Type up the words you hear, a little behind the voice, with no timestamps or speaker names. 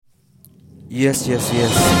Yes, yes,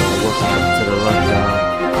 yes. Welcome back to the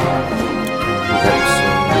rundown. New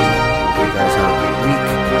episode. Hope you guys had a good week.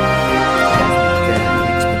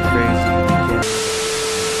 Week's been crazy.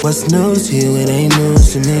 What's news to you? It ain't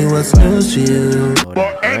news to me. What's news to you?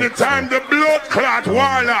 But anytime the blood clot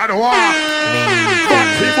warlord walk,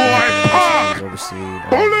 Bugsy boy park,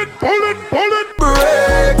 bullet.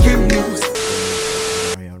 Breaking news.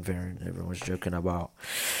 Marion Variant, everyone's joking about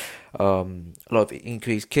a lot of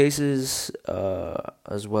increased cases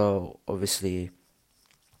as well. Obviously,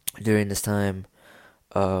 during this time,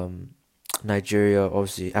 Nigeria,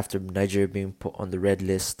 obviously after Nigeria being put on the red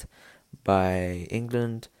list by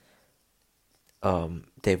England,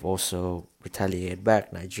 they've also retaliated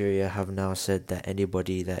back. Nigeria have now said that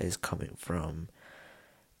anybody that is coming from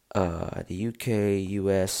the UK,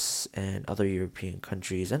 US, and other European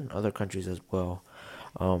countries and other countries as well,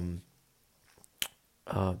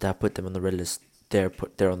 that put them on the red list. They're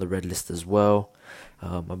on the red list as well.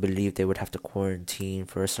 I believe they would have to quarantine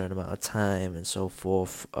for a certain amount of time and so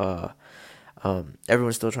forth.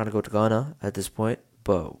 Everyone's still trying to go to Ghana at this point,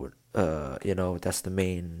 but that's the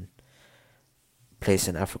main place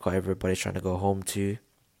in Africa everybody's trying to go home to.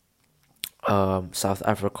 South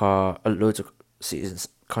Africa, loads of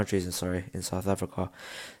countries in South Africa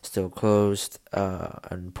still closed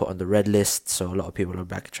and put on the red list, so a lot of people are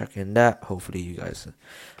backtracking that. Hopefully you guys are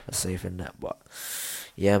safe in that, but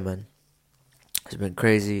yeah, man, it's been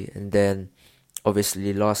crazy. And then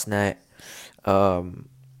obviously last night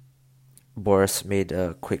Boris made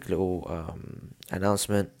a quick little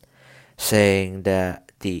announcement saying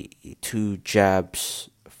that the 2 jabs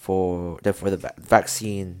for the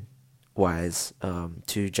vaccine wise,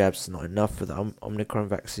 2 jabs is not enough for the Omicron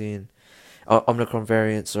vaccine, Omicron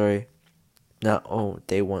variant. Sorry. Now,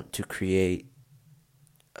 they want to create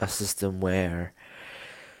a system where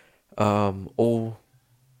all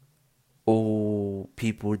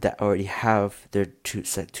people that already have their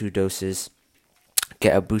 2 doses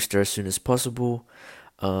get a booster as soon as possible,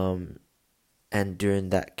 and during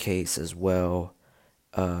that case as well,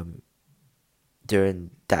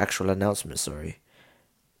 during the actual announcement,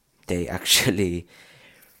 they actually,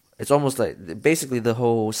 it's almost like basically the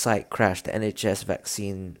whole site crashed. The NHS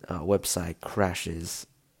vaccine website crashes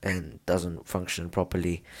and doesn't function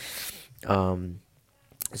properly.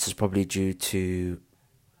 This is probably due to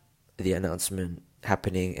the announcement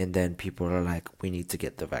happening, and then people are like, we need to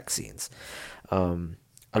get the vaccines. A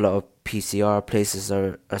lot of PCR places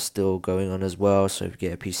are still going on as well, so if you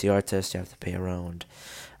get a PCR test, you have to pay around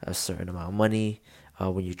a certain amount of money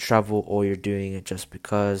when you travel, or you're doing it just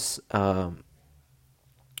because. A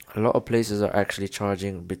lot of places are actually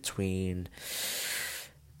charging between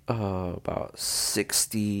about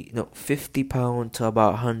 £50 to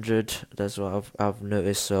about 100. That's what I've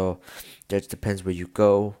noticed. So that depends where you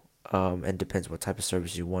go, and depends what type of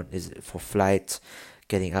service you want. Is it for flights,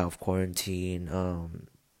 getting out of quarantine, and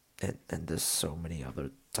there's so many other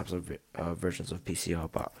types of versions of PCR.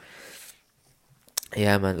 But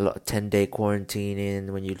yeah, man, a lot of 10-day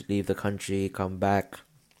quarantining when you leave the country, come back.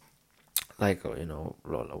 Like, what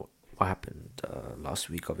happened last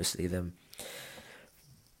week, obviously, them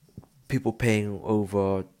people paying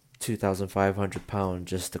over £2,500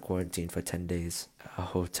 just to quarantine for 10 days at a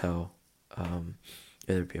hotel,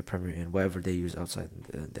 whether it be a Premier Inn, whatever they use outside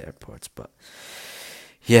the airports. But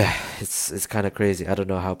yeah, it's kind of crazy. I don't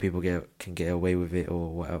know how people can get away with it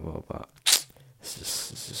or whatever, but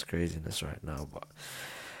it's just craziness right now. But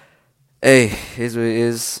hey, here's what it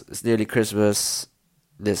is. It's nearly Christmas.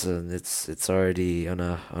 Listen, it's already on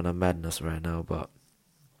a madness right now, but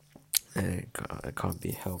it can't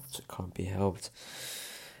be helped. It can't be helped.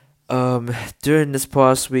 During this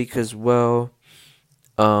past week as well,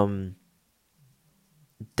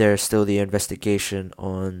 there's still the investigation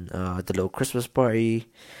on the little Christmas party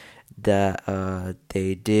that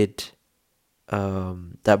they did,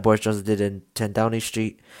 that Boris Johnson did in 10 Downing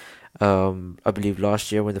Street. I believe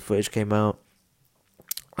last year when the footage came out.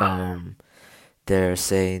 They're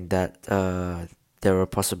saying that there were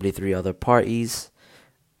possibly 3 other parties,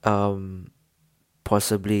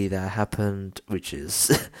 possibly that happened, which is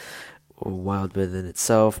wild within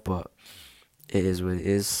itself, but it is what it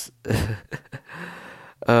is.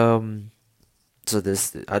 So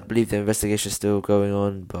I believe the investigation is still going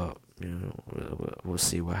on, but we'll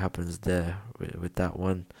see what happens there with that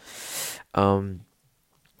one.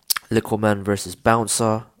 Little Man versus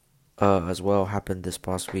Bouncer as well happened this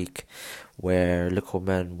past week, where Little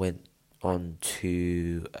Man went on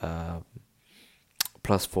to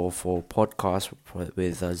Plus44 podcast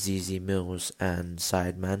with ZZ Mills and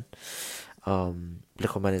Sideman.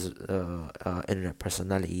 Little Man is an internet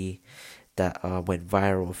personality that went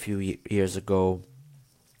viral a few years ago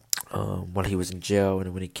while he was in jail,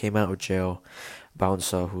 and when he came out of jail,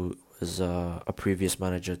 Bouncer, who was a previous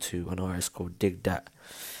manager to an artist called Dig Dat,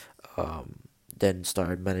 then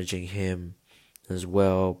started managing him as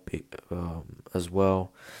well,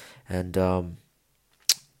 and I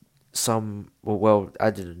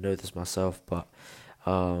didn't know this myself, but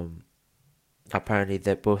apparently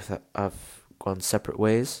they both have gone separate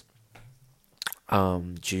ways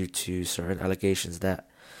due to certain allegations that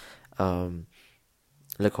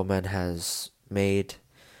Little Man has made,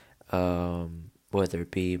 whether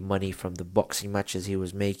it be money from the boxing matches he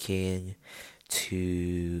was making,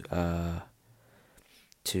 to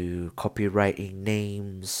copywriting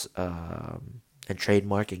names and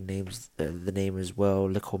trademarking names, the name as well,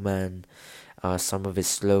 Little Man, some of his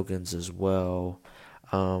slogans as well,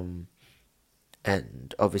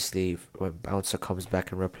 and obviously when Bouncer comes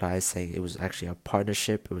back and replies saying it was actually a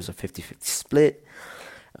partnership, it was a 50-50 split,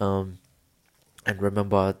 and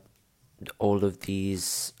remember all of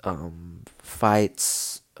these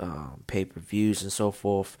fights, pay-per-views and so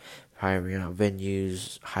forth, hiring out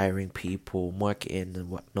venues, hiring people, marketing and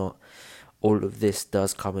whatnot. All of this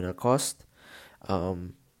does come at a cost.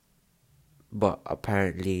 But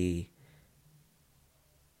apparently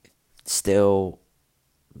still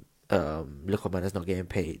Little Man is not getting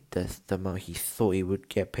paid the amount he thought he would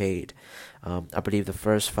get paid. I believe the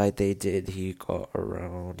first fight they did, he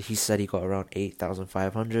said he got around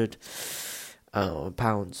 8,500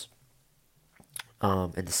 pounds.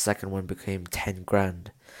 And the second one became 10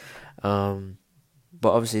 grand. But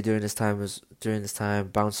obviously during this time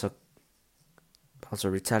Bouncer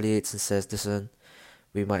retaliates and says, listen,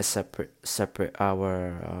 we might separate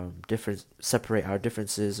our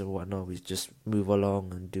differences and whatnot. We just move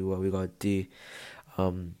along and do what we gotta do.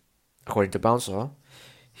 According to Bouncer,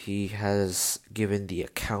 he has given the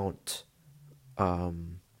account to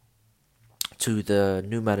the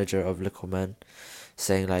new manager of Little Man,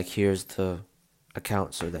 saying like, here's the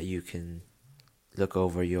account so that you can look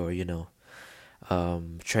over your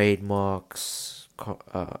trademarks,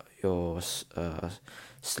 your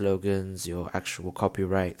slogans, your actual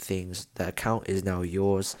copyright things. The account is now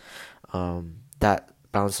yours. That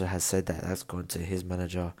Bouncer has said that that's gone to his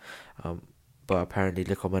manager, but apparently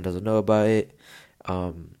Little Man doesn't know about it.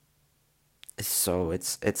 So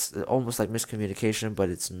it's almost like miscommunication, but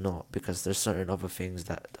it's not, because there's certain other things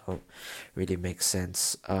that don't really make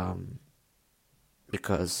sense.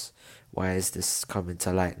 Because why is this coming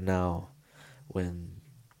to light now when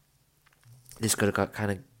this could have got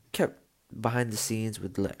kind of kept behind the scenes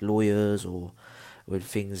with like lawyers, or with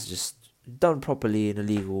things just done properly in a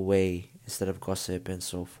legal way instead of gossip and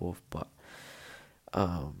so forth. But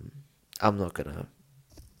I'm not gonna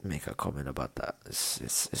make a comment about that.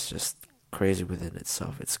 It's just crazy within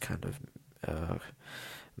itself. It's kind of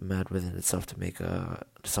mad within itself to make a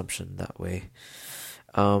assumption that way.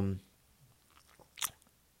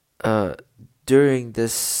 During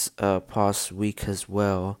this past week as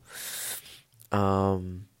well, our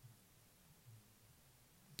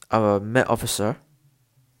Met officer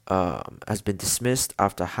has been dismissed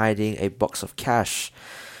after hiding a box of cash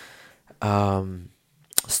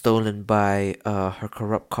stolen by her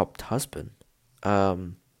corrupt cop husband.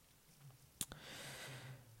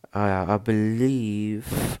 I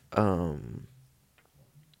believe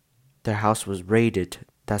their house was raided.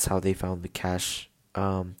 That's how they found the cash.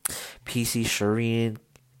 PC Shireen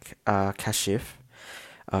Kashif,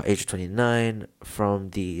 age 29,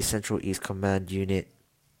 from the Central East Command Unit,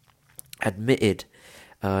 admitted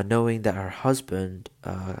knowing that her husband,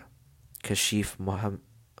 Kashif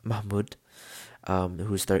Mahmood,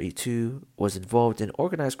 who's 32, was involved in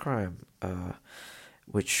organized crime,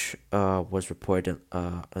 which was reported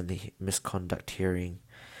on the misconduct hearing.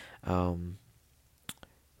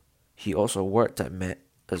 He also worked at Met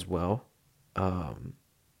as well,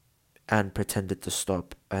 and pretended to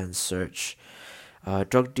stop and search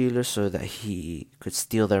drug dealers so that he could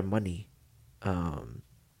steal their money,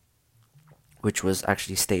 which was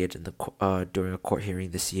actually stated in the during a court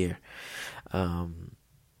hearing this year.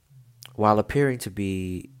 While appearing to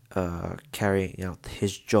be carrying out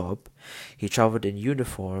his job, he traveled in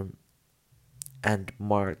uniform and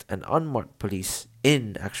marked and unmarked police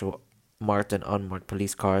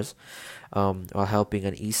cars, while helping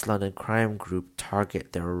an East London crime group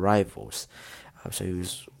target their rivals. So he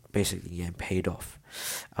was basically getting paid off.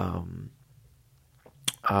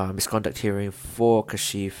 Misconduct hearing for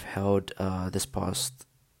Kashif held this past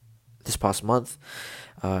month,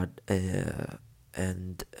 and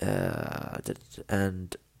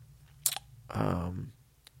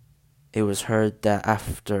it was heard that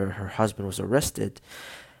after her husband was arrested,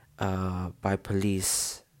 by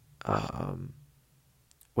police.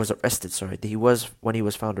 Was arrested. Sorry, when he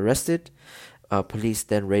was found arrested. Police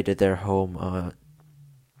then raided their home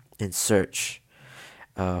in search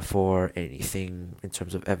for anything in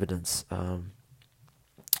terms of evidence.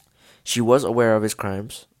 She was aware of his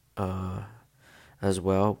crimes as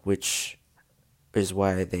well, which is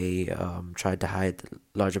why they tried to hide a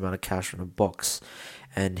large amount of cash from a box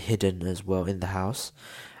and hidden as well in the house.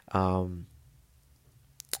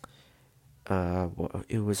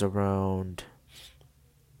 It was around,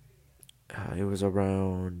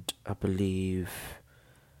 I believe,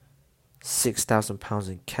 £6,000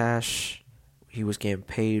 in cash. He was getting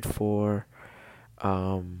paid for.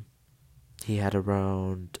 He had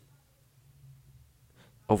around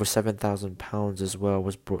over £7,000 as well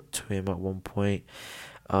was brought to him at one point.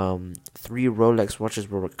 3 Rolex watches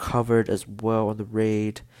were recovered as well on the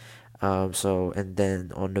raid. And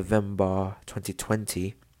then on November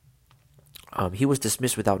 2020, he was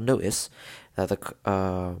dismissed without notice. And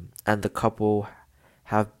the couple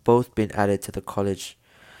have both been added to the College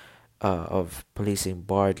of Policing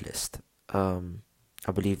barred list. I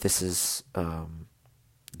believe this is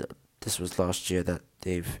this was last year that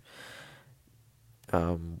they've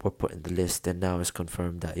were put in the list, and now it's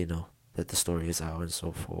confirmed that that the story is out and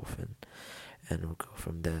so forth, and we'll go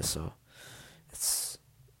from there. So it's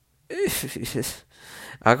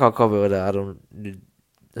I can't comment on that. I don't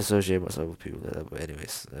associate myself with people like that, but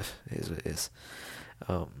anyways, it is what it is.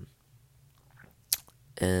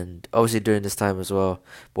 And obviously during this time as well,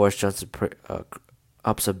 Boris Johnson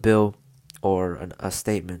ups a bill or a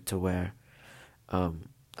statement to where I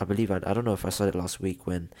believe I don't know if I saw it last week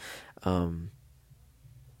when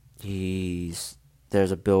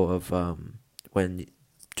there's a bill of when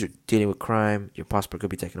dealing with crime, your passport could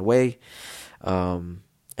be taken away, and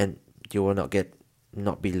you will not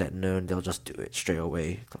be let known. They'll just do it straight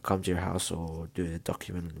away. They'll come to your house or do a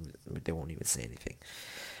document. They won't even say anything.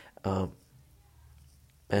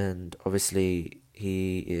 And obviously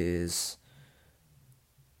he is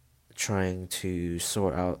trying to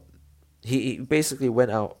sort out. He basically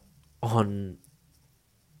went out on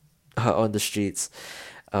the streets,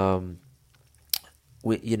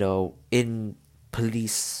 with in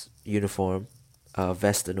police uniform,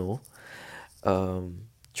 vest and all,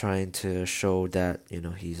 trying to show that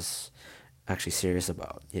he's actually serious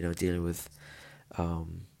about dealing with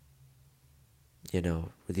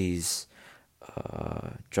with these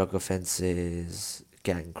drug offenses,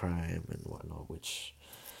 gang crime and whatnot, which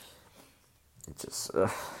it just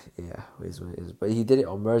is what it is. But he did it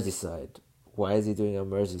on Merseyside. Why is he doing it on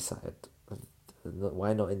Merseyside?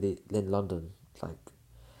 Why not in London? Like,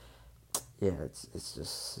 yeah, it's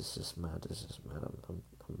just mad. It's just mad. I'm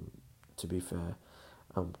to be fair,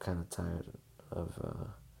 I'm kind of tired of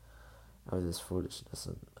this foolishness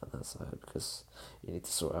on that side, because you need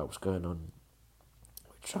to sort out what's going on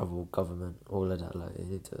with travel, government, all of that. Like, you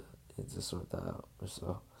need to sort that out.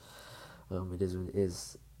 So, it is what it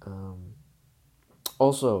is.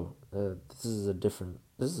 Also, this is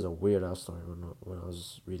a weird ass story when I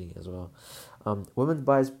was reading it as well. A woman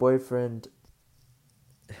buys boyfriend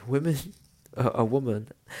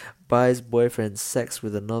sex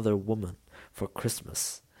with another woman for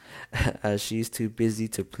Christmas, as she's too busy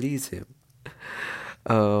to please him.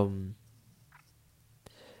 I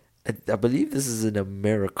believe this is in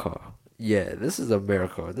America. Yeah, this is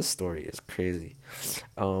America. This story is crazy.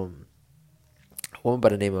 A woman by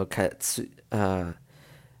the name of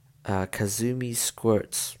Kazumi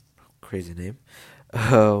Squirts, crazy name,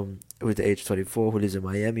 with the age 24, who lives in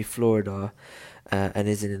Miami, Florida, and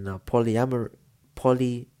is in a polyamorous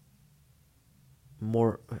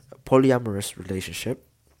relationship,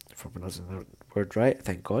 if I'm pronouncing that word right,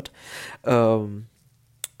 thank God,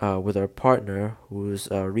 with her partner, who's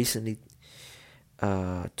recently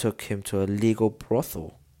took him to a legal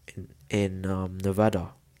brothel in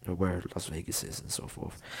Nevada, where Las Vegas is and so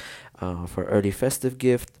forth, for early festive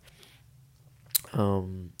gift.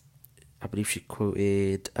 I believe she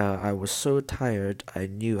quoted, "I was so tired, I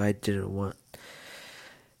knew I didn't want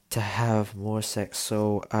to have more sex,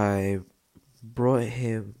 so I brought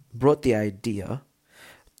the idea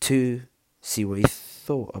to see what he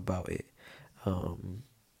thought about it.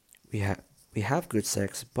 We have good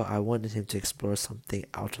sex, but I wanted him to explore something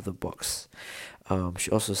out of the box."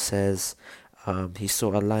 She also says he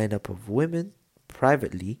saw a lineup of women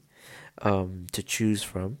privately to choose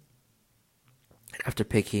from. After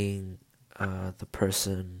picking the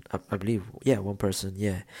person, I believe, one person,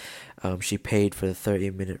 she paid for the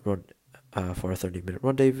 30-minute for a 30-minute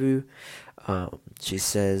rendezvous. She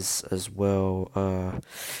says as well,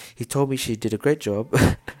 he told me she did a great job.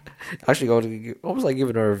 Actually, almost like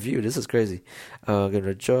giving her a review. This is crazy. Giving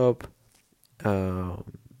her a job of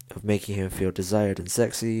making him feel desired and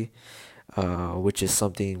sexy, which is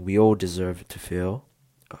something we all deserve to feel,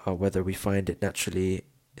 whether we find it naturally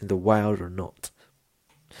in the wild or not.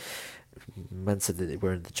 Man said that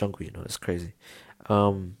we're in the jungle, it's crazy.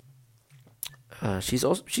 She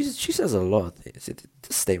says a lot of things.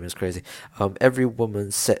 This statement is crazy. Every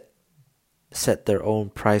woman set their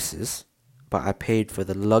own prices, but I paid for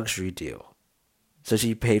the luxury deal. So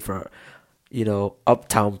she paid for,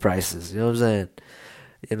 uptown prices. You know what I'm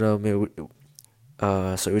saying?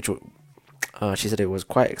 She said it was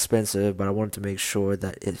quite expensive, but I wanted to make sure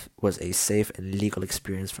that it was a safe and legal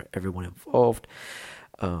experience for everyone involved.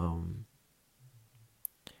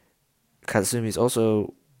 Katsumi's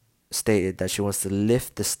also stated that she wants to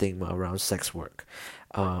lift the stigma around sex work.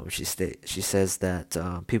 She says that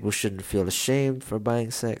people shouldn't feel ashamed for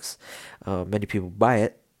buying sex. Many people buy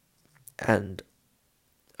it, and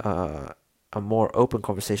a more open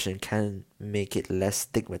conversation can make it less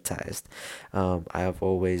stigmatized. I have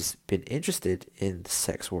always been interested in the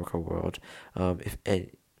sex worker world.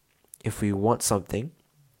 If we want something,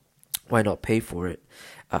 why not pay for it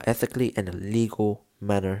ethically in a legal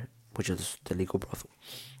manner, which is the legal brothel.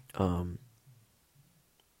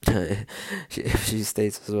 She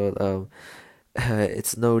states as well,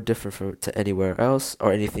 it's no different to anywhere else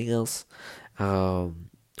or anything else.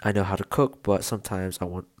 I know how to cook, but sometimes I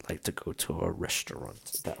want to go to a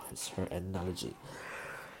restaurant. That was her analogy.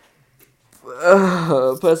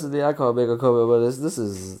 Personally, I can't make a comment about this.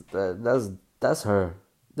 That's her.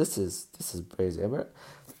 This is crazy.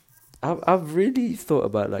 I've really thought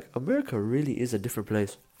about America really is a different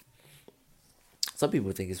place. Some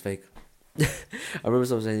people think it's fake. I remember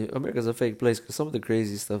someone saying America's a fake place because some of the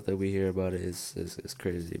crazy stuff that we hear about it is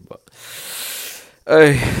crazy. But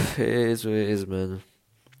hey, it is what it is, man.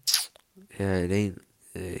 Yeah, it ain't.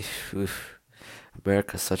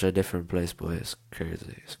 America's such a different place, boy. It's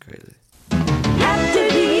crazy. It's crazy. After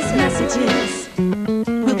these messages,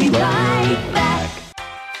 we'll be right back.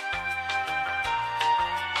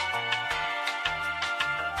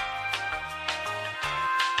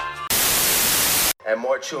 And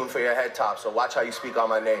more tune for your head top, so watch how you speak on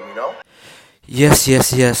my name, Yes.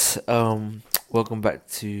 Welcome back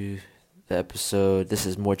to the episode. This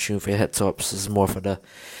is more tune for your head tops. This is more for the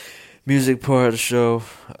music part of the show.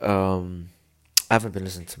 I haven't been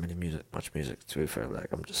listening to much music, to be fair.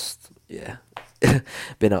 I'm just,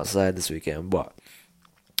 been outside this weekend, but,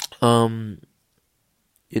 a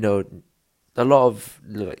lot of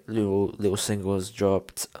little singles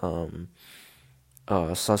dropped.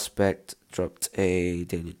 Suspect dropped a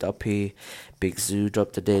daily duppy. Big Zoo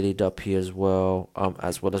dropped a daily duppy as well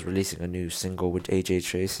as releasing a new single with AJ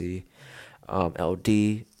Tracy.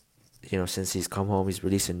 LD, since he's come home, he's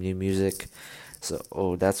releasing new music,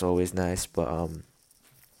 so that's always nice. But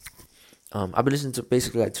I've been listening to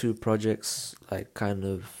basically 2 projects, kind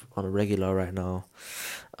of on a regular right now.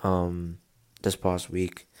 This past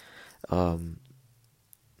week, one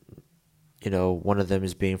of them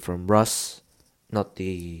is being from Russ, not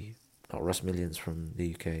Russ Millions from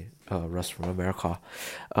the UK, Russ from America.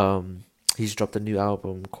 He's dropped a new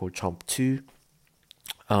album called Chomp 2,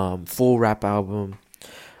 full rap album,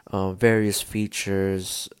 various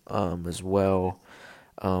features as well,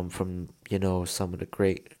 from some of the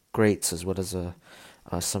greats as well as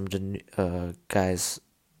some of the guys,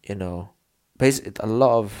 basically a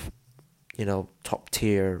lot of top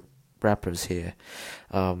tier rappers here.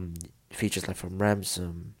 Features from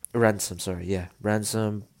Ransom,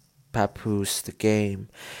 Papoose, The Game,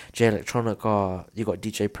 J Electronica. You got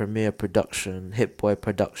DJ Premier Production, Hit Boy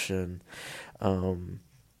Production, Jada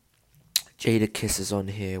Kiss is on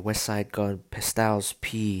here, Westside Gun, Styles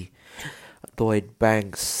P, Lloyd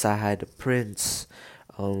Banks, Sahai the Prince,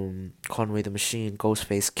 Conway the Machine,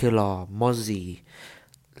 Ghostface Killer, Mozzie,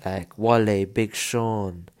 Wale, Big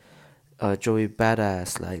Sean, Joey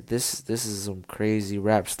Badass. This is some crazy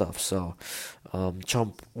rap stuff. So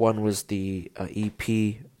Chomp 1 was the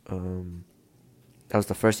EP. That was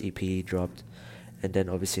the first EP he dropped, and then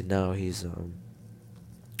obviously now he's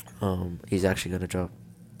actually gonna drop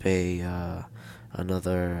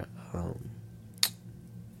another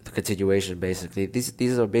the continuation. Basically,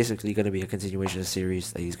 these are basically gonna be a continuation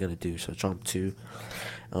series that he's gonna do. So Chomp 2,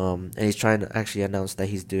 and he's trying to actually announce that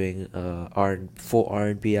he's doing full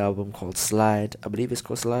R&B album called Slide. I believe it's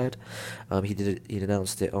called Slide. He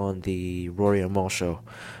announced it on the Rory and Mal show.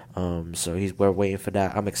 So we're waiting for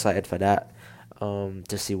that. I'm excited for that.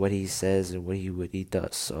 to see what he says and what he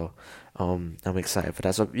does. So I'm excited for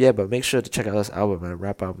that. So yeah, but make sure to check out this album, man.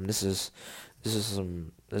 Rap album. This is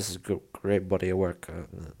great body of work.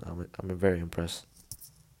 I'm very impressed.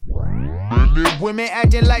 Women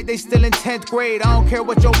acting like they still in 10th grade. I don't care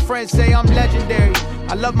what your friends say, I'm legendary.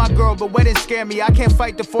 I love my girl, but weddings scare me. I can't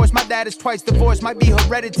fight divorce, my dad is twice divorced. Might be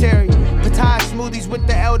hereditary. Pattaya smoothies with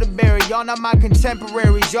the elderberry. Y'all not my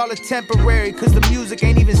contemporaries, y'all are temporary. Cause the music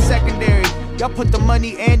ain't even secondary. Y'all put the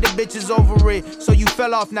money and the bitches over it. So you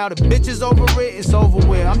fell off, now the bitches over it, it's over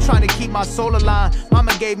with. I'm trying to keep my soul aligned.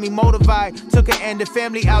 Mama gave me Motivite. Took her and the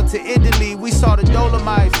family out to Italy. We saw the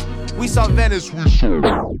Dolomites. We saw Venice.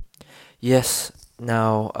 Yes,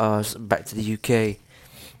 now back to the UK.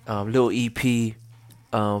 Little EP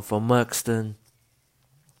from Merkston.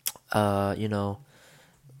 You know,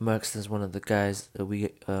 Merkston's one of the guys that we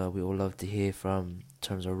all love to hear from in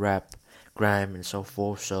terms of rap, grime, and so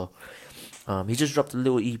forth. So he just dropped a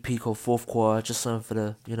little EP called Fourth Quarter, just something for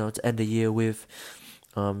the to end the year with.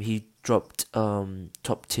 He dropped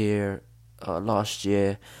Top Tier last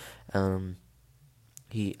year.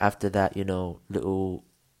 He after that little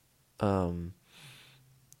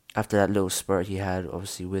after that little spurt he had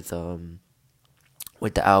obviously with the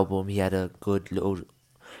album, he had a good little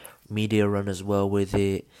media run as well with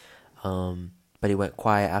it, but he went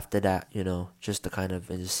quiet after that, just to kind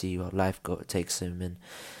of see what life takes him.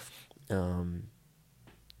 And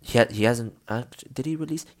he hasn't he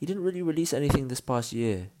didn't really release anything this past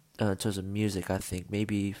year in terms of music. I think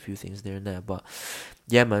maybe a few things there and there, but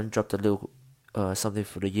yeah, man, dropped a little something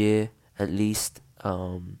for the year at least.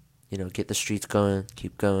 Get the streets going,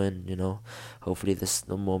 keep going, hopefully there's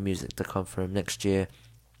no more music to come from next year.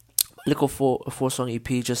 Little four song EP,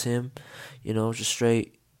 just him, just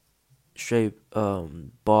straight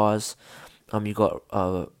bars. You got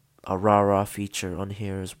a Rara feature on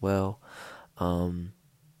here as well. You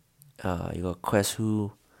got Quest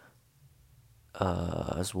Who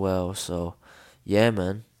as well. So yeah,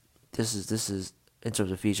 man, this is in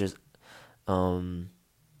terms of features.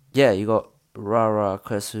 Yeah, you got Rara,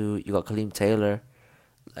 Kresu, you got Kaleem Taylor.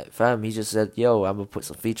 Like, fam, he just said, yo, I'm gonna put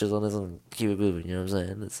some features on this and keep it moving, you know what I'm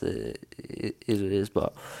saying? That's it is what it is.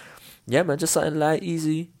 But yeah, man, just something light,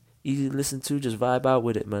 easy to listen to, just vibe out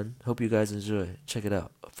with it, man. Hope you guys enjoy. Check it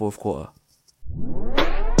out. Fourth Quarter.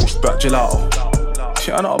 But gelato,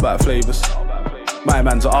 shit, I know about flavours. My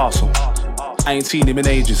man's an arsehole. I ain't seen him in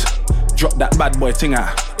ages. Drop that bad boy thing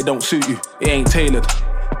out, it don't suit you, it ain't tailored.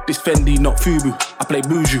 This Fendi, not Fubu, I play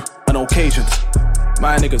Buju on occasions.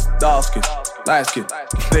 My niggas, dark skin, light skin,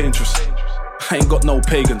 dangerous. I ain't got no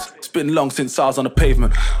pagans, it's been long since I was on the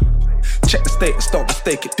pavement. Check the status, don't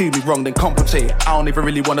mistake it, do me wrong, then compensate it. I don't even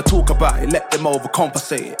really want to talk about it, let them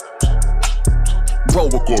overcompensate it. Roll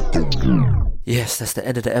with. Yes, that's the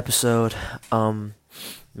end of the episode.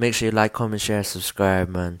 Make sure you like, comment, share, subscribe,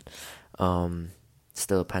 man.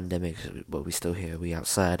 Still a pandemic, but we still here, we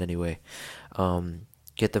outside anyway.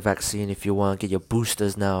 Get the vaccine if you want. Get your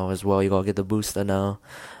boosters now as well. You gotta get the booster now.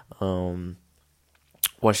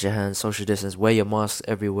 Wash your hands, social distance, wear your mask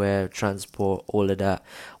everywhere, transport, all of that.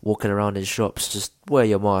 Walking around in shops, just wear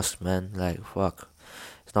your mask, man. Like, fuck.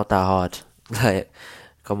 It's not that hard. Like,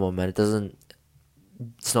 come on, man.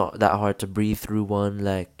 It's not that hard to breathe through one.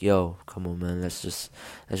 Like, yo, come on, man. Let's just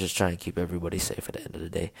try and keep everybody safe at the end of the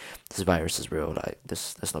day. This virus is real. Like,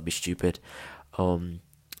 let's not be stupid.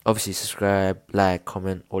 Obviously, subscribe, like,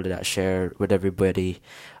 comment, all of that, share with everybody.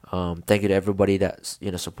 Thank you to everybody that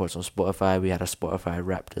supports on Spotify. We had a Spotify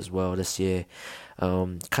Wrapped as well this year.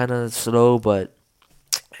 Kind of slow, but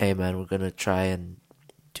hey, man, we're gonna try and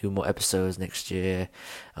do more episodes next year.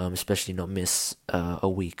 Especially not miss a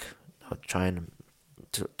week. I'll try and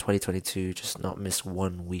 2022 just not miss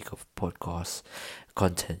 1 week of podcast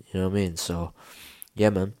content. You know what I mean? So yeah,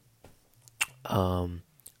 man.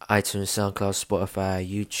 iTunes, SoundCloud, Spotify,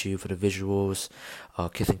 YouTube for the visuals,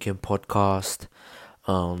 Kith and Kim podcast.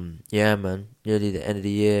 Yeah, man, nearly the end of the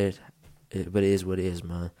year, but it is what it is,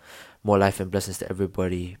 man. More life and blessings to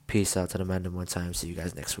everybody. Peace out to the man one time. See you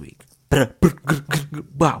guys next week. Bow,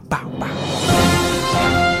 bow, bow.